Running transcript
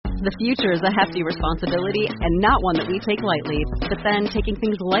The future is a hefty responsibility and not one that we take lightly. But then, taking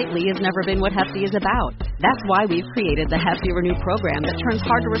things lightly has never been what Hefty is about. That's why we've created the Hefty Renew program that turns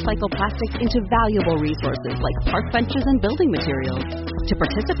hard-to-recycle plastics into valuable resources like park benches and building materials. To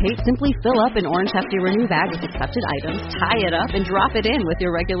participate, simply fill up an orange Hefty Renew bag with accepted items, tie it up, and drop it in with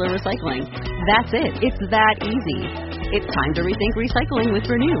your regular recycling. That's it. It's that easy. It's time to rethink recycling with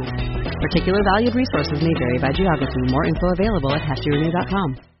Renew. Particular valued resources may vary by geography. More info available at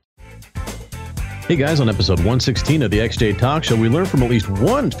heftyrenew.com. Hey guys, on episode 116 of the XJ Talk Show, we learned from at least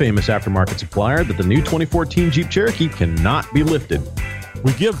one famous aftermarket supplier that the new 2014 Jeep Cherokee cannot be lifted.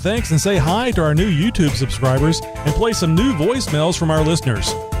 We give thanks and say hi to our new YouTube subscribers and play some new voicemails from our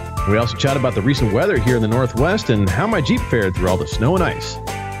listeners. We also chat about the recent weather here in the Northwest and how my Jeep fared through all the snow and ice.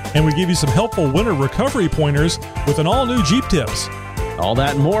 And we give you some helpful winter recovery pointers with an all-new Jeep tips. All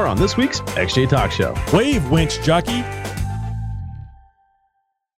that and more on this week's XJ Talk Show. Wave, winch jockey.